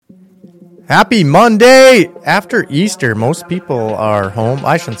Happy Monday! After Easter, most people are home.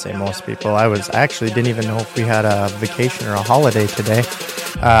 I shouldn't say most people. Didn't even know if we had a vacation or a holiday today.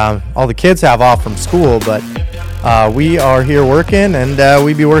 All the kids have off from school, but we are here working, and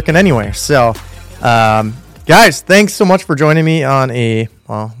we be working anyway. So, guys, thanks so much for joining me on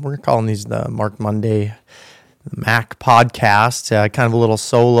we're calling these the Mark Monday Mac podcast, kind of a little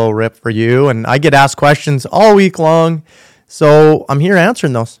solo rip for you. And I get asked questions all week long, so I'm here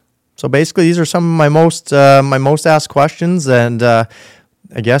answering those. So basically, these are some of my most asked questions, and I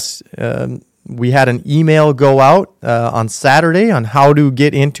guess we had an email go out on Saturday on how to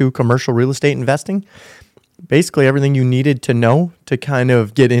get into commercial real estate investing. Basically, everything you needed to know to kind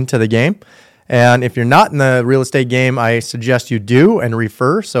of get into the game. And if you're not in the real estate game, I suggest you do and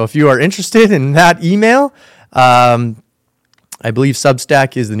refer. So if you are interested in that email, I believe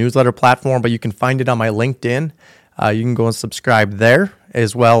Substack is the newsletter platform, but you can find it on my LinkedIn. You can go and subscribe there,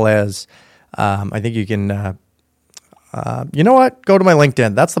 as well as I think you can, you know what? Go to my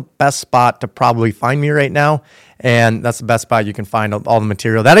LinkedIn. That's the best spot to probably find me right now. And that's the best spot you can find all the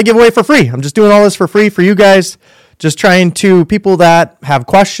material that I give away for free. I'm just doing all this for free for you guys, just trying to people that have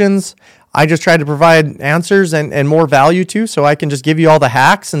questions. I just try to provide answers and more value to, so I can just give you all the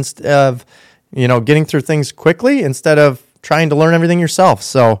hacks instead of, getting through things quickly instead of trying to learn everything yourself.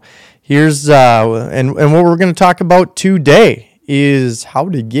 So here's, and what we're going to talk about today is how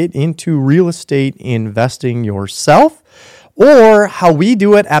to get into real estate investing yourself, or how we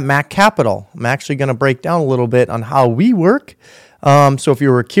do it at Mac Capital. I'm actually going to break down a little bit on how we work. So if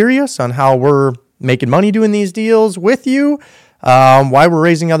you were curious on how we're making money doing these deals with you, why we're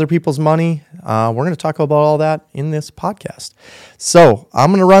raising other people's money, we're going to talk about all that in this podcast. So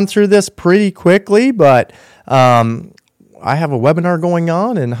I'm going to run through this pretty quickly, but I have a webinar going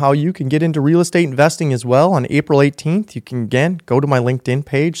on and how you can get into real estate investing as well on April 18th. You can, again, go to my LinkedIn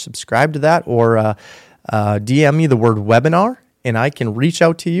page, subscribe to that, or DM me the word webinar, and I can reach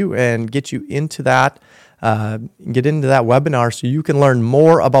out to you and get you into that, get into that webinar so you can learn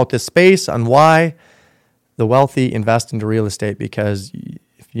more about this space on why the wealthy invest into real estate. Because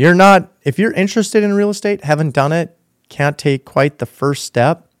if you're interested in real estate, haven't done it, can't take quite the first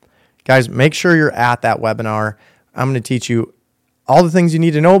step, guys, make sure you're at that webinar. I'm going to teach you all the things you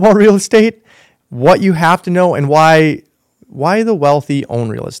need to know about real estate, what you have to know, and why the wealthy own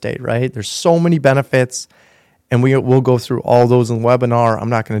real estate, right? There's so many benefits, and we'll go through all those in the webinar. I'm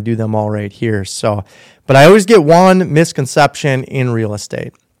not going to do them all right here. But I always get one misconception in real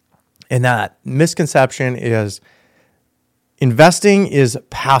estate, and that misconception is investing is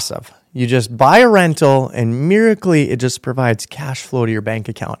passive. You just buy a rental, and miraculously, it just provides cash flow to your bank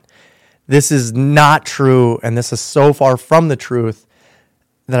account. This is not true, and this is so far from the truth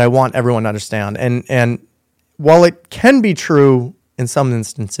that I want everyone to understand. And while it can be true in some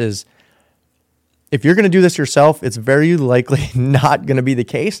instances, if you're going to do this yourself, it's very likely not going to be the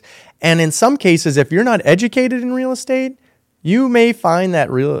case. And in some cases, if you're not educated in real estate, you may find that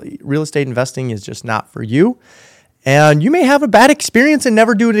real estate investing is just not for you, and you may have a bad experience and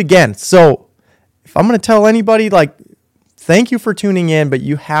never do it again. So if I'm going to tell anybody, thank you for tuning in, but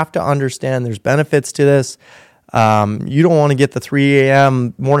you have to understand there's benefits to this. You don't want to get the 3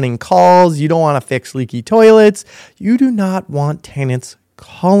 a.m. morning calls. You don't want to fix leaky toilets. You do not want tenants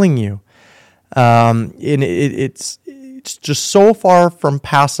calling you. And it's just so far from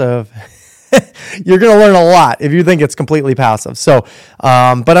passive. You're going to learn a lot if you think it's completely passive. So,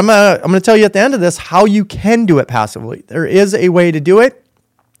 but I'm gonna tell you at the end of this how you can do it passively. There is a way to do it.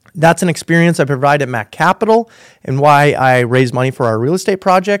 That's an experience I provide at Mac Capital and why I raise money for our real estate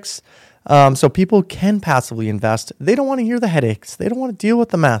projects. So people can passively invest. They don't want to hear the headaches. They don't want to deal with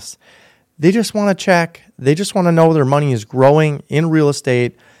the mess. They just want to check. They just want to know their money is growing in real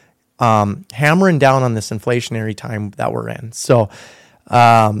estate, hammering down on this inflationary time that we're in. So,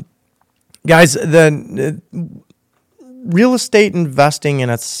 guys, the real estate investing in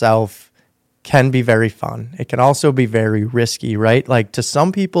itself can be very fun. It can also be very risky, right? Like, to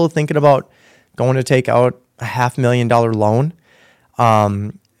some people, thinking about going to take out a $500,000 loan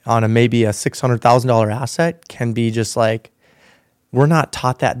on maybe a $600,000 asset can be just like, we're not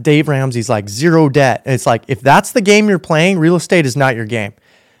taught that. Dave Ramsey's like zero debt. And it's like, if that's the game you're playing, real estate is not your game.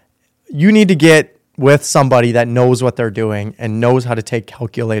 You need to get with somebody that knows what they're doing and knows how to take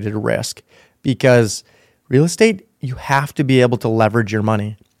calculated risk, because real estate, you have to be able to leverage your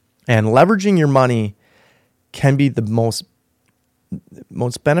money. And leveraging your money can be the most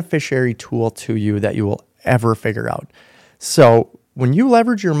beneficiary tool to you that you will ever figure out. So when you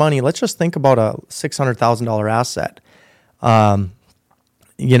leverage your money, let's just think about a $600,000 asset.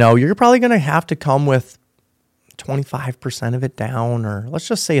 You're probably going to have to come with 25% of it down, or let's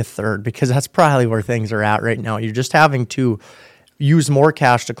just say a third, because that's probably where things are at right now. You're just having to use more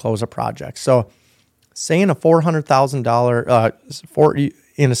cash to close a project. So say in a $400,000,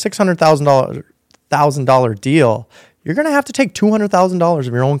 in a $600,000 deal, you're going to have to take $200,000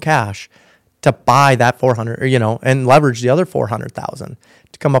 of your own cash to buy that 400, and leverage the other 400,000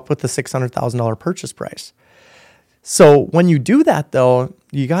 to come up with the $600,000 purchase price. So when you do that, though,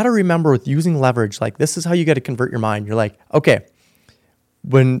 you got to remember with using leverage, like this is how you got to convert your mind. You're like, okay,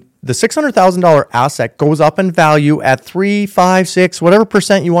 when the $600,000 asset goes up in value at 3, 5, 6, whatever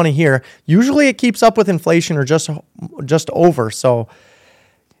percent you want to hear, usually it keeps up with inflation or just over. So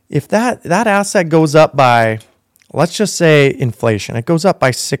if that asset goes up by, let's just say inflation, it goes up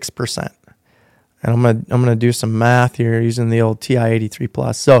by 6%. And I'm gonna do some math here using the old TI-83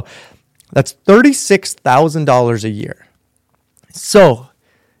 plus. So that's $36,000 a year. So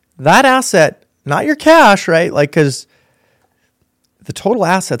that asset, not your cash, right? Like, because the total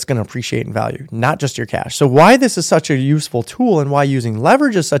asset's going to appreciate in value, not just your cash. So why this is such a useful tool and why using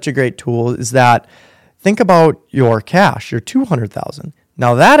leverage is such a great tool is that think about your cash, your $200,000.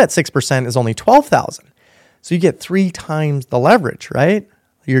 Now that at 6% is only $12,000. So you get 3 times the leverage, right?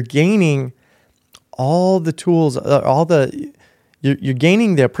 You're gaining all the tools, you're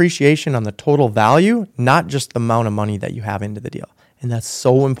gaining the appreciation on the total value, not just the amount of money that you have into the deal. And that's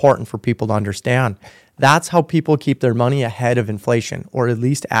so important for people to understand. That's how people keep their money ahead of inflation, or at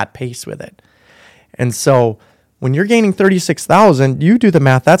least at pace with it. And so when you're gaining 36,000, you do the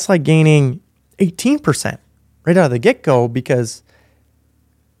math, that's like gaining 18% right out of the get-go, because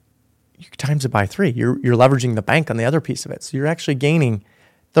you times it by 3. You're leveraging the bank on the other piece of it. So you're actually gaining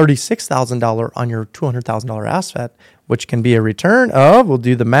 $36,000 on your $200,000 asset, which can be a return of, we'll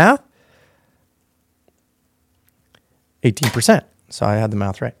do the math, 18%. So I had the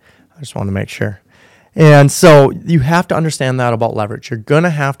math right. I just wanted to make sure. And so you have to understand that about leverage. You're going to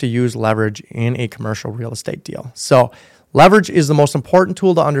have to use leverage in a commercial real estate deal. So leverage is the most important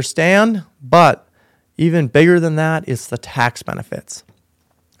tool to understand, but even bigger than that is the tax benefits.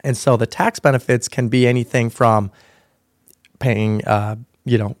 And so the tax benefits can be anything from paying,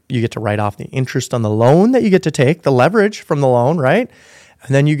 you get to write off the interest on the loan that you get to take, the leverage from the loan, right?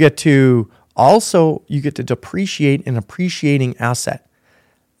 And then you get to depreciate an appreciating asset.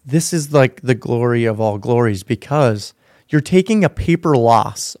 This is like the glory of all glories, because you're taking a paper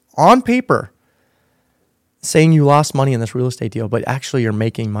loss on paper, saying you lost money in this real estate deal, but actually you're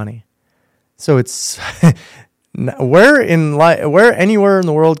making money. So it's where anywhere in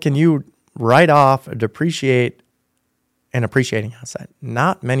the world can you write off, depreciate an appreciating asset?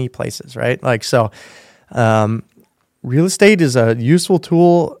 Not many places, right? Real estate is a useful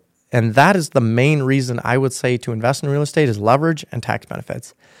tool, and that is the main reason I would say to invest in real estate is leverage and tax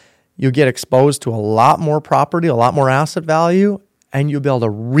benefits. You get exposed to a lot more property, a lot more asset value, and you'll be able to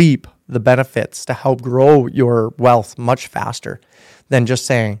reap the benefits to help grow your wealth much faster than just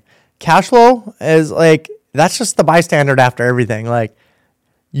saying cash flow is like, that's just the bystander after everything. Like,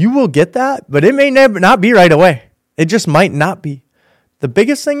 you will get that, but it may not be right away. It just might not be. The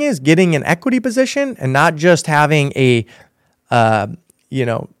biggest thing is getting an equity position and not just having not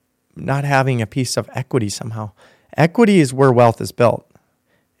having a piece of equity somehow. Equity is where wealth is built.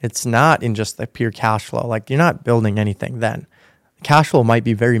 It's not in just the pure cash flow. Like, you're not building anything then. Cash flow might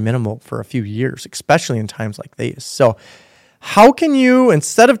be very minimal for a few years, especially in times like these. So how can you,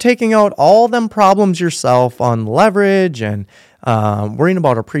 instead of taking out all them problems yourself on leverage and worrying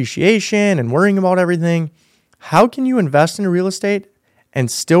about appreciation and worrying about everything, how can you invest in real estate and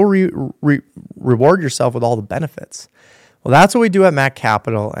still reward yourself with all the benefits? Well, that's what we do at Mac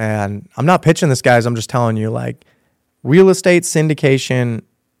Capital. And I'm not pitching this, guys. I'm just telling you, like, real estate syndication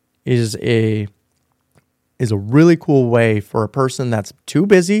is a really cool way for a person that's too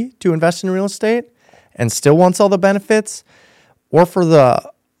busy to invest in real estate and still wants all the benefits, or for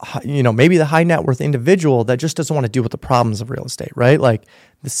the, maybe the high net worth individual that just doesn't want to deal with the problems of real estate, right? Like,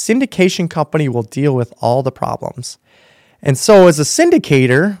 the syndication company will deal with all the problems. And so as a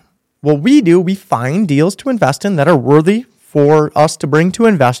syndicator, what we do, we find deals to invest in that are worthy for us to bring to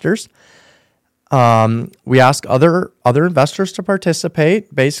investors. We ask other investors to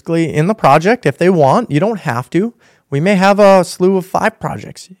participate basically in the project if they want. You don't have to. We may have a slew of 5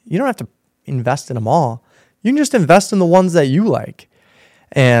 projects. You don't have to invest in them all. You can just invest in the ones that you like.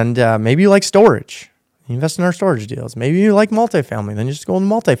 And maybe you like storage. You invest in our storage deals. Maybe you like multifamily. Then you just go in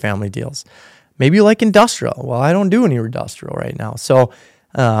the multifamily deals. Maybe you like industrial. Well, I don't do any industrial right now. So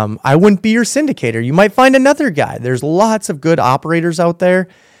I wouldn't be your syndicator. You might find another guy. There's lots of good operators out there.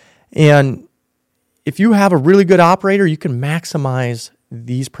 And if you have a really good operator, you can maximize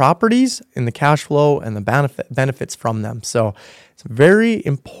these properties and the cash flow and the benefits from them. So it's very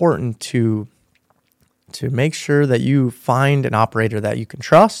important to make sure that you find an operator that you can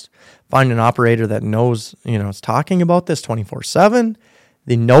trust, find an operator that knows, is talking about this 24/7.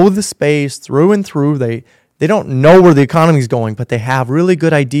 They know the space through and through. They don't know where the economy is going, but they have really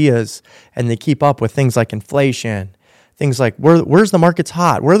good ideas, and they keep up with things like inflation, things like where's the market's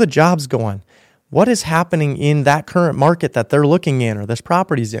hot, where are the jobs going, what is happening in that current market that they're looking in or this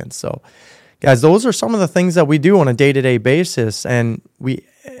property's in. So, guys, those are some of the things that we do on a day-to-day basis, and we,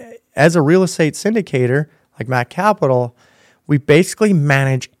 as a real estate syndicator like Mac Capital, we basically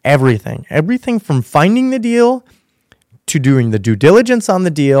manage everything from finding the deal to doing the due diligence on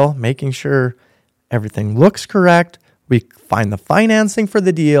the deal, making sure everything looks correct. We find the financing for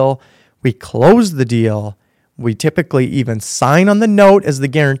the deal. We close the deal. We typically even sign on the note as the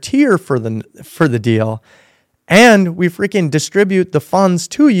guarantor for the deal. And we freaking distribute the funds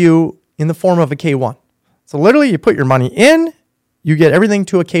to you in the form of a K1. So literally you put your money in, you get everything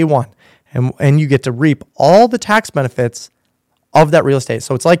to a K1, and you get to reap all the tax benefits of that real estate.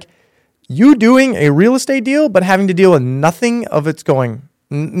 So it's like you doing a real estate deal, but having to deal with nothing what's going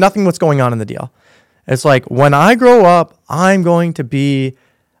on in the deal. It's like, when I grow up, I'm going to be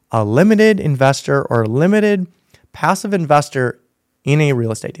a limited investor or a limited passive investor in a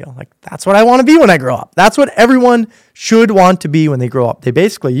real estate deal. Like, that's what I want to be when I grow up. That's what everyone should want to be when they grow up. They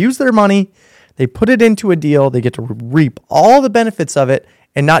basically use their money, they put it into a deal, they get to reap all the benefits of it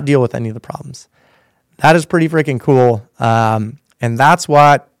and not deal with any of the problems. That is pretty freaking cool. And that's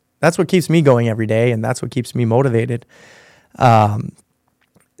what keeps me going every day, and that's what keeps me motivated.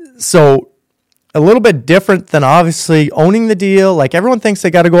 So a little bit different than obviously owning the deal. Like, everyone thinks they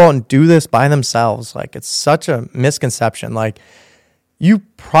got to go out and do this by themselves. Like, it's such a misconception. Like, you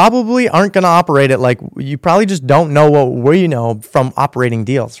probably aren't going to operate it. Like, you probably just don't know what we know from operating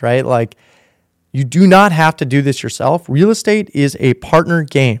deals, right? Like, you do not have to do this yourself. Real estate is a partner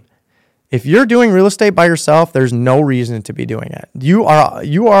game. If you're doing real estate by yourself, there's no reason to be doing it. You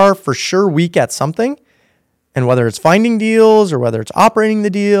are for sure weak at something. And whether it's finding deals or whether it's operating the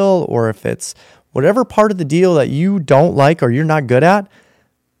deal, or if it's whatever part of the deal that you don't like or you're not good at,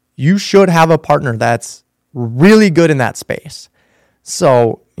 you should have a partner that's really good in that space.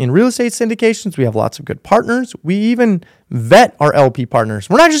 So in real estate syndications, we have lots of good partners. We even vet our LP partners.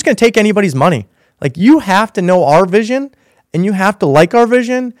 We're not just going to take anybody's money. Like, you have to know our vision and you have to like our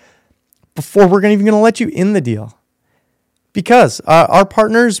vision before we're even going to let you in the deal. Because our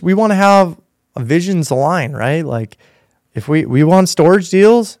partners, we want to have visions align, right? Like, if we want storage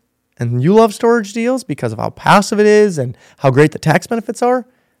deals and you love storage deals because of how passive it is and how great the tax benefits are,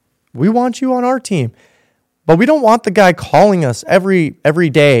 we want you on our team. But we don't want the guy calling us every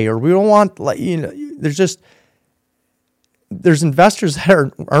day, or we don't want, there's investors that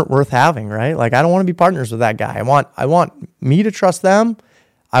aren't worth having, right? Like, I don't want to be partners with that guy. I want me to trust them.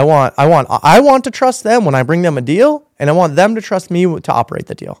 I want to trust them when I bring them a deal, and I want them to trust me to operate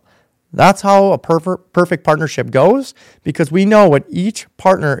the deal. That's how a perfect partnership goes, because we know what each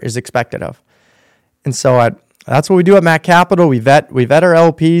partner is expected of. And so that's what we do at Mac Capital. We vet our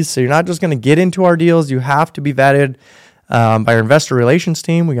LPs. So you're not just going to get into our deals. You have to be vetted by our investor relations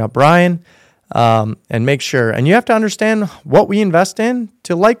team. We got Brian, and make sure. And you have to understand what we invest in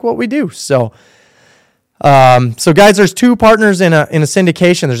to like what we do. So guys, there's two partners in a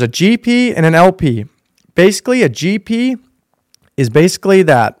syndication. There's a GP and an LP. Basically, a GP is basically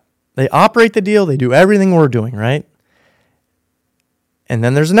that. They operate the deal. They do everything we're doing, right? And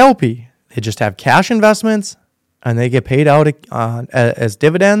then there's an LP. They just have cash investments, and they get paid out as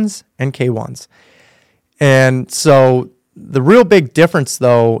dividends and K1s. And so the real big difference,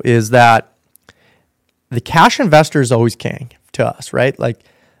 though, is that the cash investor is always king to us, right? Like,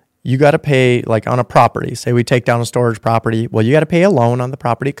 you got to pay, like on a property. Say we take down a storage property. Well, you got to pay a loan on the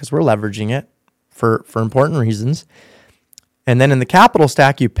property because we're leveraging it for important reasons. And then in the capital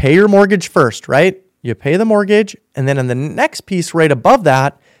stack, you pay your mortgage first, right? You pay the mortgage. And then in the next piece right above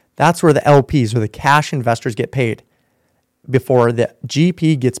that, that's where the LPs or the cash investors get paid before the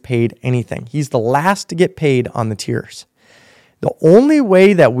GP gets paid anything. He's the last to get paid on the tiers. The only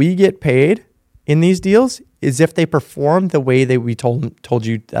way that we get paid in these deals is if they perform the way that we told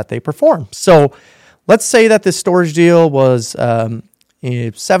you that they perform. So let's say that this storage deal was a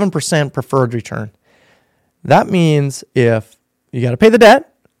 7% preferred return. That means if you got to pay the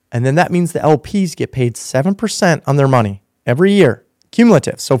debt, and then that means the LPs get paid 7% on their money every year,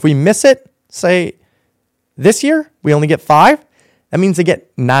 cumulative. So if we miss it, say this year, we only get 5, that means they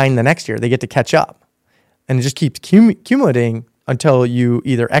get 9 the next year. They get to catch up. And it just keeps accumulating until you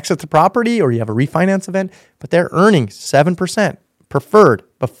either exit the property or you have a refinance event, but they're earning 7% preferred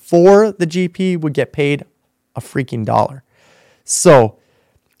before the GP would get paid a freaking dollar. So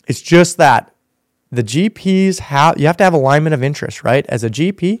it's just that the GPs you have to have alignment of interest, right? As a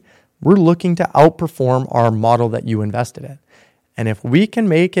GP, we're looking to outperform our model that you invested in. And if we can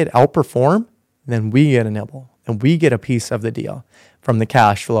make it outperform, then we get a nibble and we get a piece of the deal from the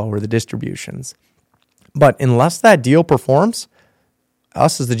cash flow or the distributions. But unless that deal performs,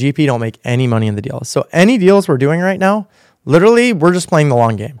 us as the GP don't make any money in the deal. So any deals we're doing right now, literally, we're just playing the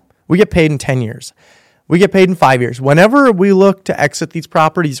long game. We get paid in 10 years. We get paid in 5 years. Whenever we look to exit these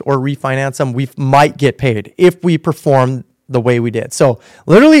properties or refinance them, we might get paid if we perform the way we did. So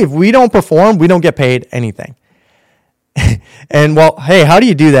literally, if we don't perform, we don't get paid anything. And well, hey, how do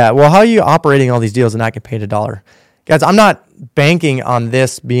you do that? Well, how are you operating all these deals and not get paid a dollar? Guys, I'm not banking on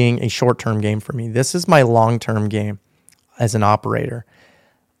this being a short-term game for me. This is my long-term game as an operator.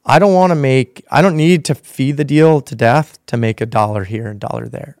 I don't need to feed the deal to death to make a dollar here and dollar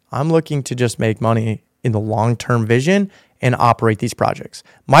there. I'm looking to just make money in the long-term vision and operate these projects.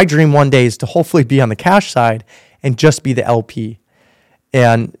 My dream one day is to hopefully be on the cash side and just be the LP.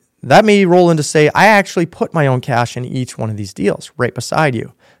 And that may roll into say, I actually put my own cash in each one of these deals right beside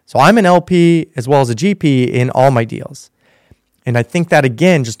you. So I'm an LP as well as a GP in all my deals. And I think that,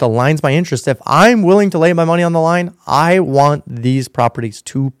 again, just aligns my interest. If I'm willing to lay my money on the line, I want these properties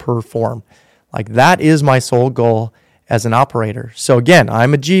to perform. Like, that is my sole goal as an operator. So again,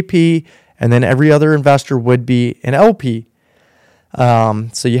 I'm a GP, and then every other investor would be an LP.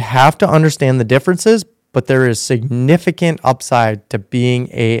 So you have to understand the differences, but there is significant upside to being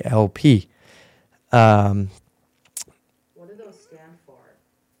a LP. What do those stand for?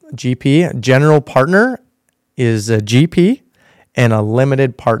 GP, general partner, is a GP, and a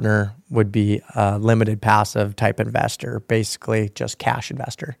limited partner would be a limited passive type investor, basically just cash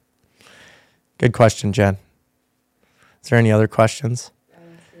investor. Good question, Jen. Is there any other questions? I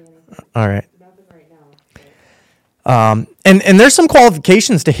don't see anything. All right. Nothing right now. And there's some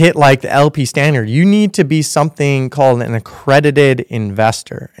qualifications to hit like the LP standard. You need to be something called an accredited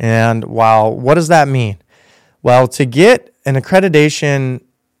investor. And what does that mean? Well, to get an accreditation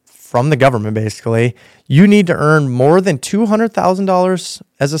from the government, basically, you need to earn more than $200,000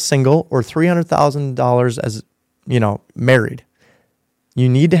 as a single or $300,000 as, married. You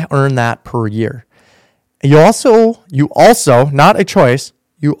need to earn that per year. You also, not a choice,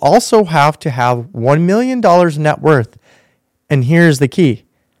 you also have to have $1 million net worth. And here's the key: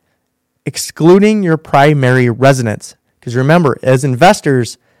 excluding your primary residence. Because remember, as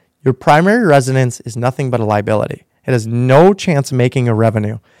investors, your primary residence is nothing but a liability. It has no chance of making a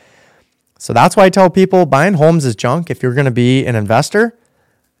revenue. So that's why I tell people buying homes is junk. If you're going to be an investor,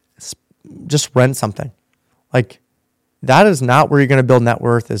 just rent something. Like, that is not where you're going to build net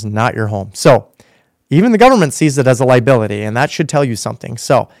worth, is not your home. So even the government sees it as a liability, and that should tell you something.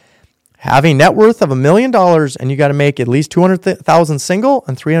 So having net worth of $1 million, and you got to make at least $200,000 single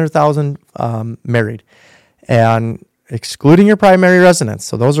and $300,000 married, and excluding your primary residence.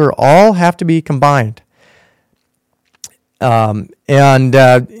 So those all have to be combined.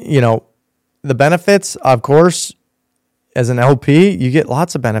 The benefits, of course, as an LP, you get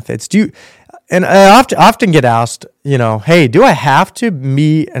lots of benefits. And I often get asked, hey, do I have to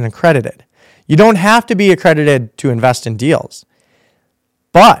be an accredited? You don't have to be accredited to invest in deals.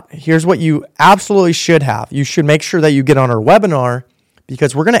 But here's what you absolutely should have. You should make sure that you get on our webinar,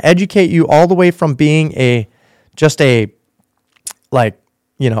 because we're going to educate you all the way from being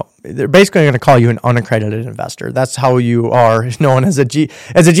they're basically going to call you an unaccredited investor. That's how you are known as a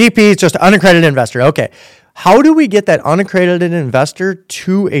GP. It's just an unaccredited investor. Okay. How do we get that unaccredited investor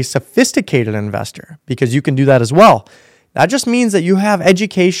to a sophisticated investor? Because you can do that as well. That just means that you have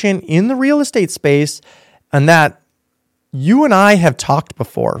education in the real estate space, and that you and I have talked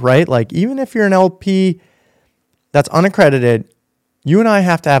before, right? Like, even if you're an LP that's unaccredited, you and I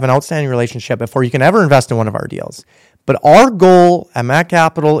have to have an outstanding relationship before you can ever invest in one of our deals. But our goal at Mac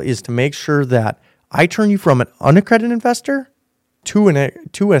Capital is to make sure that I turn you from an unaccredited investor to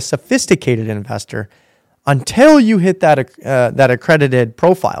a sophisticated investor until you hit that accredited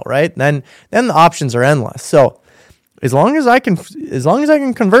profile, right? Then the options are endless. So as long as I can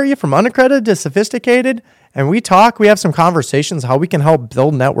convert you from unaccredited to sophisticated, and we have some conversations how we can help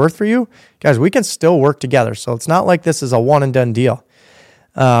build net worth for you, guys, we can still work together. So it's not like this is a one and done deal.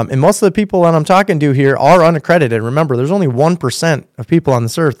 And most of the people that I'm talking to here are unaccredited. Remember, there's only 1% of people on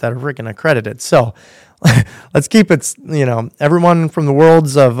this earth that are freaking accredited. So let's keep it, everyone from the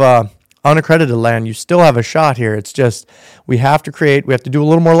worlds of unaccredited land, you still have a shot here. It's just, we have to do a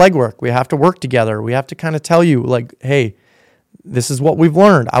little more legwork. We have to work together. We have to kind of tell you, like, hey, this is what we've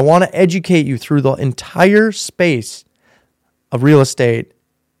learned. I want to educate you through the entire space of real estate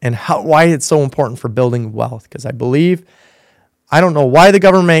and why it's so important for building wealth. Because I don't know why the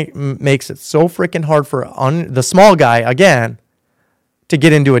government makes it so freaking hard for the small guy, again, to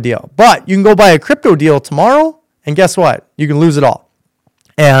get into a deal. But you can go buy a crypto deal tomorrow, and guess what? You can lose it all.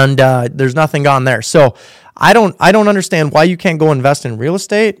 And there's nothing gone there. So I don't understand why you can't go invest in real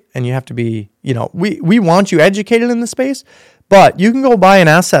estate, and you have to be, we want you educated in the space, but you can go buy an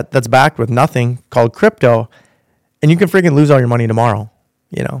asset that's backed with nothing called crypto, and you can freaking lose all your money tomorrow.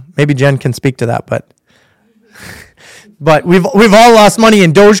 Maybe Jen can speak to that, but we've all lost money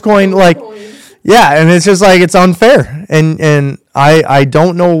in Dogecoin, yeah, and it's just it's unfair, and I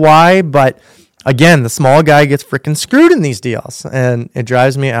don't know why, but again, the small guy gets freaking screwed in these deals, and it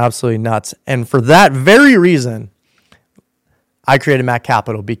drives me absolutely nuts. And for that very reason, I created Mac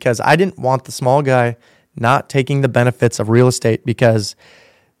Capital, because I didn't want the small guy not taking the benefits of real estate, because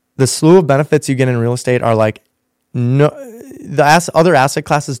the slew of benefits you get in real estate are other asset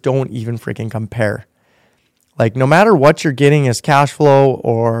classes don't even freaking compare. No matter what you're getting as cash flow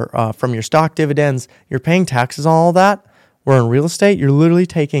or from your stock dividends, you're paying taxes on all that. Where in real estate, you're literally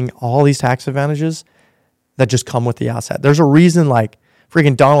taking all these tax advantages that just come with the asset. There's a reason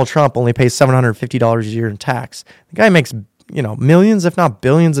freaking Donald Trump only pays $750 a year in tax. The guy makes, millions, if not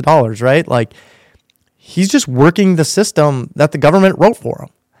billions of dollars, right? He's just working the system that the government wrote for him.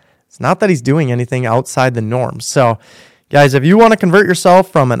 It's not that he's doing anything outside the norm. So, guys, if you want to convert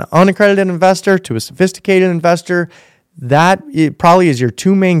yourself from an unaccredited investor to a sophisticated investor, that it probably is your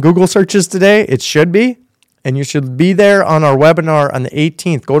two main Google searches today. It should be. And you should be there on our webinar on the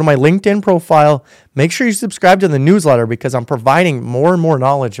 18th. Go to my LinkedIn profile. Make sure you subscribe to the newsletter, because I'm providing more and more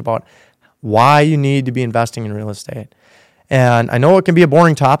knowledge about why you need to be investing in real estate. And I know it can be a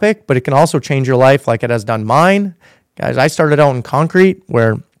boring topic, but it can also change your life like it has done mine. Guys, I started out in concrete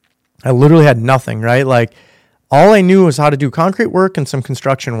where I literally had nothing, right? All I knew was how to do concrete work and some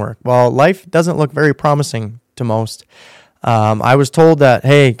construction work. Well, life doesn't look very promising to most. I was told that,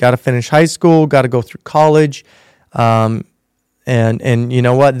 hey, got to finish high school, got to go through college, and you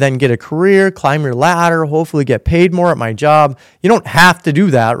know what, then get a career, climb your ladder, hopefully get paid more at my job. You don't have to do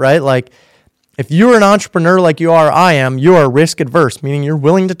that, right? If you're an entrepreneur like I am, you are risk adverse, meaning you're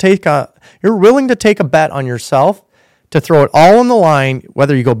willing to take a bet on yourself to throw it all on the line,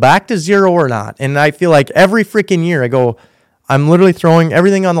 whether you go back to zero or not. And I feel like every freaking year I'm literally throwing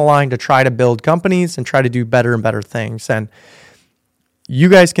everything on the line to try to build companies and try to do better and better things. And you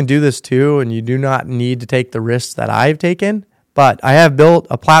guys can do this too, and you do not need to take the risks that I've taken. But I have built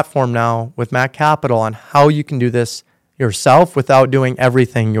a platform now with Mac Capital on how you can do this yourself without doing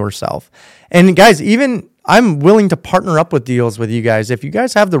everything yourself. And guys, even I'm willing to partner up with deals with you guys. If you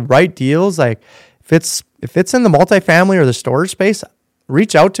guys have the right deals, if it's in the multifamily or the storage space,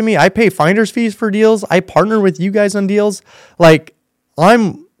 reach out to me. I pay finder's fees for deals. I partner with you guys on deals. I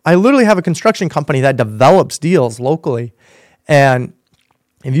literally have a construction company that develops deals locally. And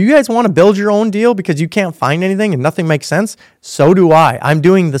if you guys want to build your own deal because you can't find anything and nothing makes sense, so do I. I'm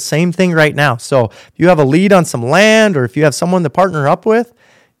doing the same thing right now. So if you have a lead on some land, or if you have someone to partner up with,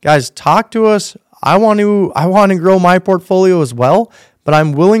 guys, talk to us. I want to grow my portfolio as well, but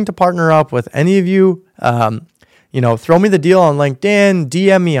I'm willing to partner up with any of you. Throw me the deal on LinkedIn,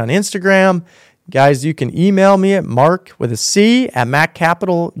 DM me on Instagram. Guys, you can email me at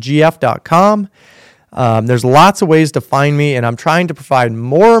mark@maccapitalgf.com. There's lots of ways to find me, and I'm trying to provide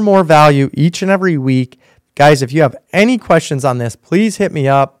more and more value each and every week. Guys, if you have any questions on this, please hit me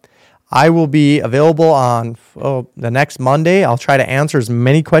up. I will be available on the next Monday. I'll try to answer as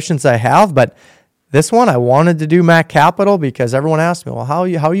many questions as I have, but this one I wanted to do Mac Capital because everyone asked me, well, how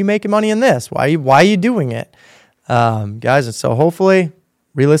are you making money in this? Why are you doing it? Guys, and so hopefully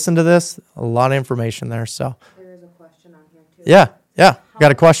re-listen to this. A lot of information there. So There is a question on here too. Yeah.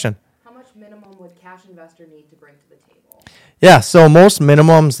 Got a question. How much minimum would cash investor need to bring to the table? Yeah. So most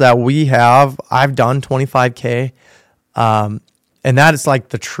minimums that we have, I've done 25K. And that is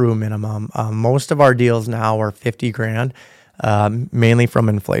the true minimum. Most of our deals now are 50 grand, mainly from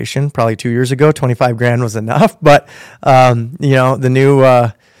inflation. Probably 2 years ago, 25 grand was enough. But, the new,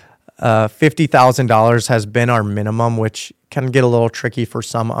 $50,000 has been our minimum, which can get a little tricky for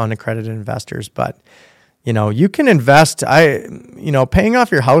some unaccredited investors. But, you can invest. Paying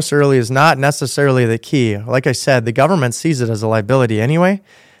off your house early is not necessarily the key. Like I said, the government sees it as a liability anyway.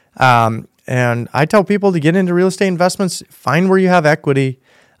 And I tell people to get into real estate investments, find where you have equity.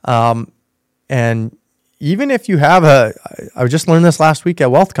 And even if you have I just learned this last week at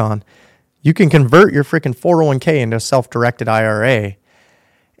WealthCon, you can convert your freaking 401k into a self-directed IRA.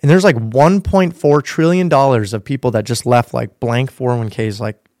 And there's $1.4 trillion of people that just left blank 401ks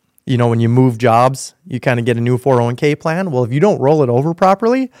when you move jobs, you kind of get a new 401k plan. Well, if you don't roll it over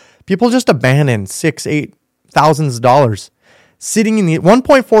properly, people just abandon $6,000, $8,000 sitting in the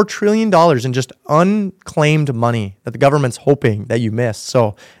 $1.4 trillion in just unclaimed money that the government's hoping that you miss.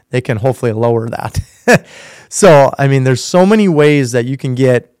 So they can hopefully lower that. So, I mean, there's so many ways that you can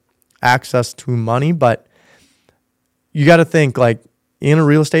get access to money, but you got to think like in a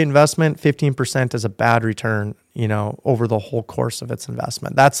real estate investment, 15% is a bad return, over the whole course of its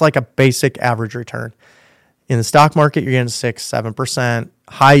investment. That's like a basic average return. In the stock market, you're getting 6-7%.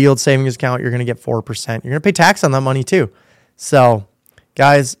 High yield savings account, you're going to get 4%. You're going to pay tax on that money too. So,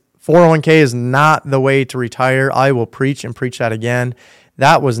 guys, 401k is not the way to retire. I will preach and preach that again.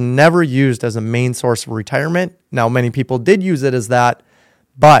 That was never used as a main source of retirement. Now, many people did use it as that,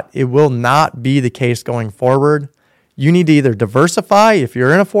 but it will not be the case going forward. You need to either diversify if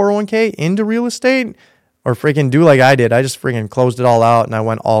you're in a 401k into real estate, or freaking do like I did. I just freaking closed it all out and I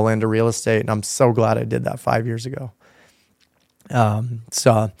went all into real estate. And I'm so glad I did that 5 years ago.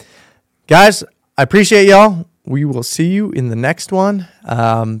 So guys, I appreciate y'all. We will see you in the next one.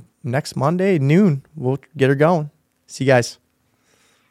 Next Monday, noon. We'll get her going. See you guys.